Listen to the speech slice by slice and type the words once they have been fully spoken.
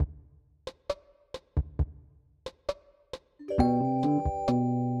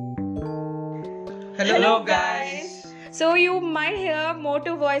Hello, guys. So you might hear more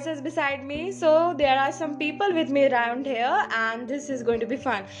two voices beside me. So there are some people with me around here, and this is going to be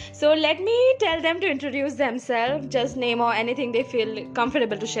fun. So let me tell them to introduce themselves. Just name or anything they feel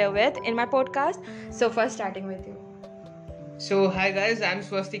comfortable to share with in my podcast. So first, starting with you. So, hi guys, I'm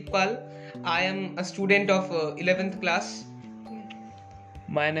Swastik Pal. I am a student of 11th class.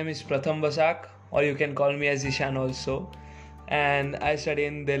 My name is Pratham Basak, or you can call me as Ishan also, and I study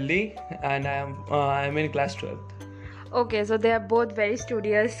in Delhi, and I'm in class 12th. Okay, so they are both very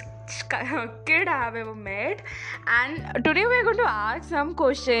studious kid I have ever met, and today we're going to ask some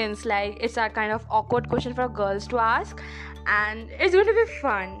questions. Like it's a kind of awkward question for girls to ask, and it's going to be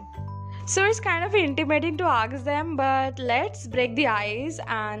fun. So it's kind of intimidating to ask them, but let's break the ice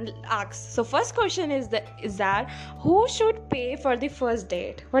and ask. So first question is that who should pay for the first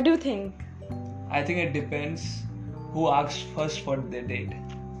date? What do you think? I think it depends who asks first for the date.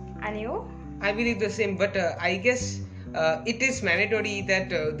 And you? I believe the same, but I guess it is mandatory that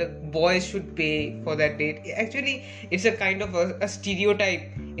the boys should pay for that date. Actually, it's a kind of a stereotype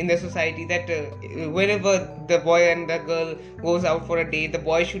in the society that whenever the boy and the girl goes out for a date, the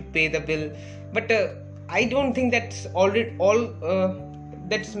boy should pay the bill. But I don't think that's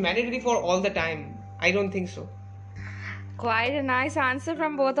that's mandatory for all the time. I don't think so. Quite a nice answer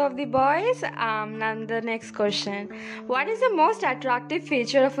from both of the boys. And the next question: what is the most attractive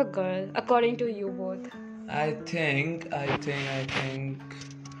feature of a girl, according to you both? I think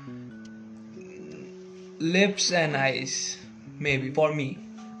lips and eyes, maybe for me.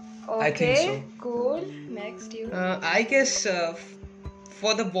 Okay, I think so. Cool. Next, you. I guess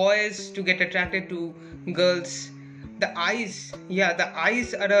for the boys to get attracted to girls, the eyes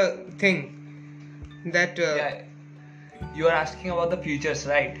are a thing that Yeah, you are asking about the features,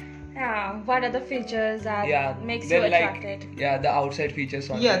 right? Yeah. What are the features that Yeah, makes you they're attracted? the outside features.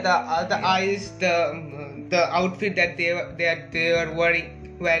 Only. the eyes, the outfit that they are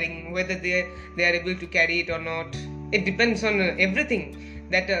wearing, whether they are able to carry it or not. It depends on everything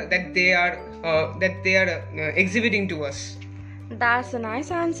that they are exhibiting to us. That's a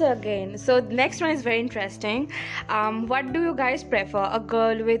nice answer again. So next one is very interesting. What do you guys prefer? A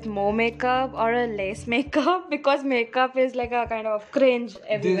girl with more makeup or a less makeup? Because makeup is like a kind of cringe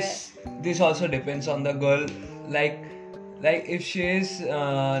everywhere. This also depends on the girl. Like if she is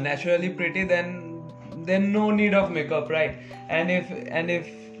naturally pretty, then no need of makeup, right? And if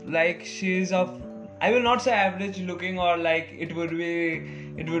like she is of, I will not say average looking, or like it would be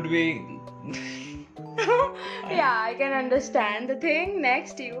Yeah, I can understand the thing.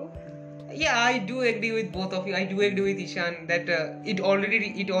 Next, you. Yeah, I do agree with both of you. I do agree with Ishan that it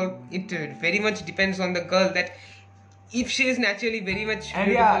very much depends on the girl, that if she is naturally very much and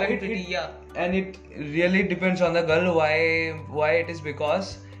beautiful and pretty, and it really depends on the girl. Why it is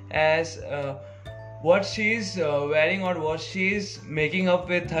because as what she is wearing or what she is making up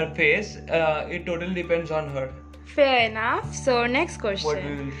with her face, it totally depends on her. Fair enough. So next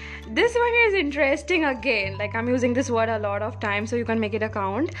question. This one is interesting again. Like I'm using this word a lot of times, so you can make it a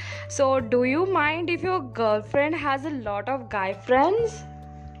count. So do you mind if your girlfriend has a lot of guy friends?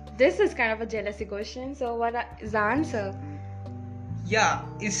 This is kind of a jealousy question. So what is the answer? yeah,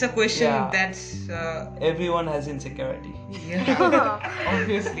 it's a question Yeah. that's Everyone has insecurity.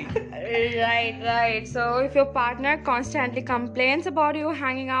 obviously. Right. So if your partner constantly complains about you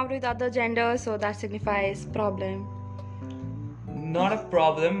hanging out with other genders, so that signifies problem. Not a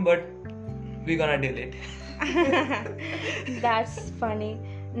problem, but we're gonna deal it. That's funny.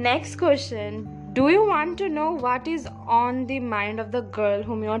 Next question. Do you want to know what is on the mind of the girl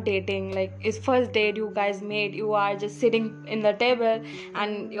whom you're dating? Like, it's first date you guys made, you are just sitting in the table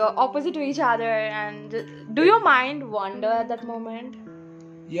and you're opposite to each other, and do your mind wander at that moment?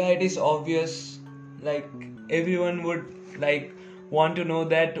 Yeah, it is obvious. Like everyone would like want to know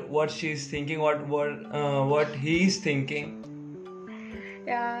that what she is thinking, what he is thinking.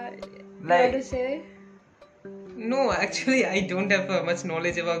 Yeah. Like- What to say? No, actually, I don't have much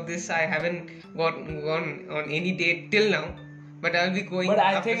knowledge about this. I haven't gone on any date till now, but I'll be going. But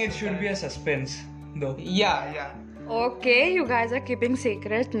I after think it some should time. be a suspense, though. Yeah. Okay, you guys are keeping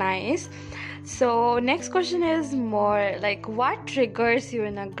secret. Nice. So next question is more like, what triggers you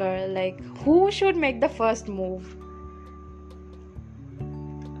in a girl? Like, who should make the first move?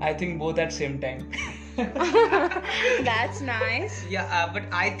 I think both at same time. That's nice. Yeah, but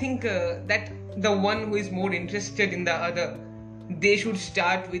I think that the one who is more interested in the other, they should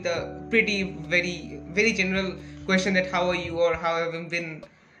start with a pretty, very, very general question that how are you or how have you been,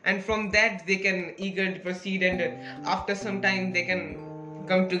 and from that they can eagerly proceed, and after some time they can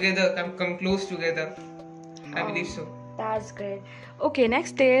come together, come close together. I believe so. That's great. Okay,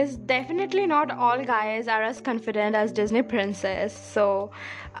 next is definitely not all guys are as confident as Disney princess. So,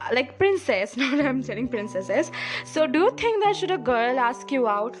 like princess, not I'm saying princesses. So, do you think that should a girl ask you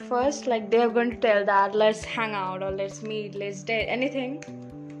out first? Like they're going to tell that let's hang out or let's meet, let's date, anything?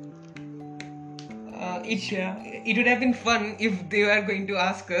 It would have been fun if they were going to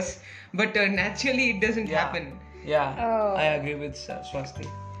ask us, but naturally it doesn't happen. Yeah, Oh. I agree with Swasti.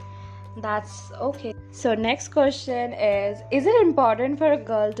 That's okay. So, next question is it important for a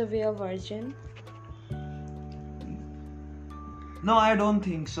girl to be a virgin? No, I don't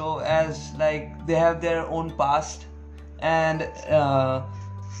think so. As like they have their own past, and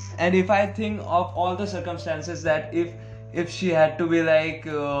if I think of all the circumstances that if she had to be like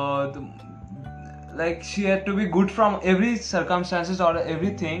she had to be good from every circumstances or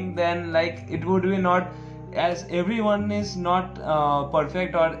everything, then like it would be not, as everyone is not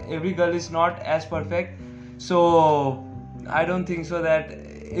perfect or every girl is not as perfect. So I don't think so that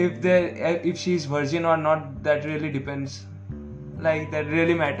if she's virgin or not, that really depends, like that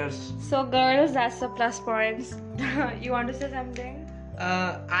really matters. So, girls, that's the plus points. You want to say something?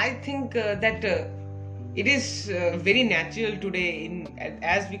 I think that it is very natural today,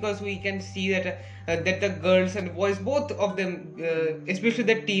 as because we can see that that the girls and boys, both of them, especially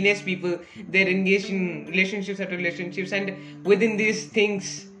the teenage people, they're engaged in relationships after relationships, and within these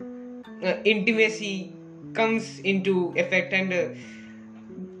things, intimacy comes into effect, and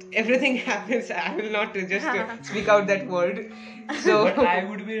everything happens. I will not just speak out that word. So But I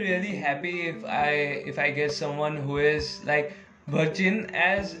would be really happy if I get someone who is like virgin,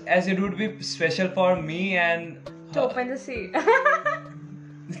 as it would be special for me and To open the sea.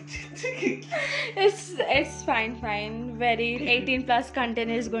 It's fine. Very 18 plus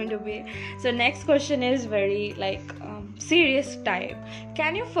content is going to be. So next question is very like serious type.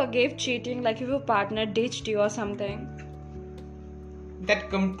 Can you forgive cheating, like if your partner ditched you or something? that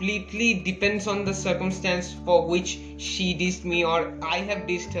completely depends on the circumstance for which she dissed me or I have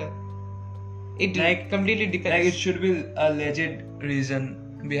dissed her. It Like- completely depends. like it should be a legit reason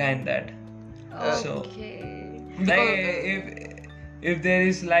behind that. So Okay. like if there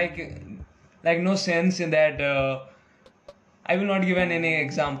is like no sense in that, I will not give any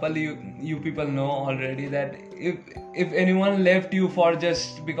example. You people know already that if anyone left you for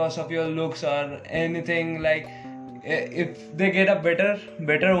just because of your looks or anything, like if they get a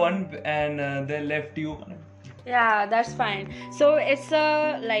better one and they left you. Yeah, that's fine. So it's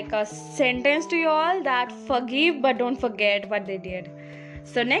a sentence to you all that forgive but don't forget what they did.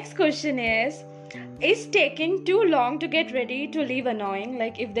 So next question is taking too long to get ready to leave annoying?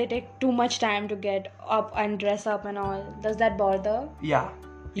 Like if they take too much time to get up and dress up and all, does that bother? Yeah.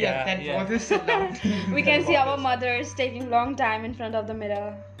 that bothers a lot. We can see our mothers taking long time in front of the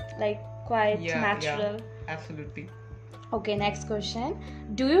mirror, like quite natural. Absolutely. Okay, next question.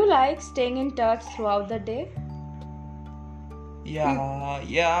 Do you like staying in touch throughout the day?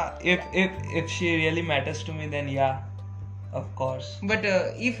 Yeah. If she really matters to me, then yeah, of course. But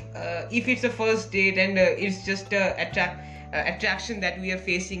if it's a first date and it's just attraction that we are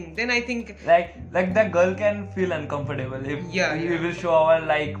facing, then I think Like the girl can feel uncomfortable if we will show our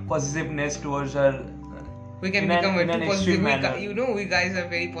like possessiveness towards her. we can in become an too positive. extreme manner. We guys are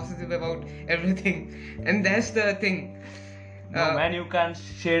very positive about everything, and that's the thing. No, man, you can't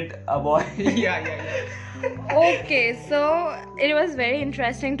shade a boy. yeah. Okay, so it was very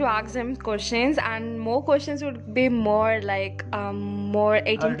interesting to ask them questions, and more questions would be more like more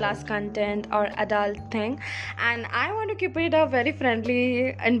 18 plus content or adult thing, and I want to keep it a very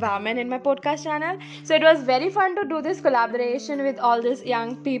friendly environment in my podcast channel. So it was very fun to do this collaboration with all these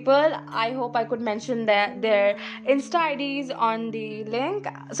young people. I hope I could mention their Insta IDs on the link.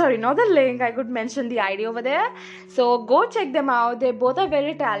 Sorry, not the link. I could mention the ID over there. So go check them out. They both are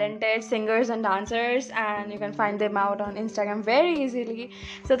very talented singers and dancers, and you can find them out on Instagram very easily.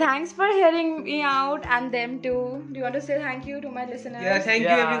 So thanks for hearing me out and them too. Do you want to say thank you to my listeners? Yeah, thank you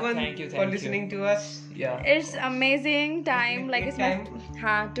Yeah, everyone thank you. for listening to us. Yeah. It's amazing time. Like it's Great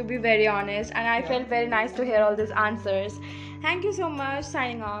my to be very honest, and I felt very nice to hear all these answers. Thank you so much.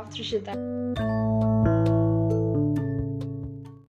 Signing off, Trishita.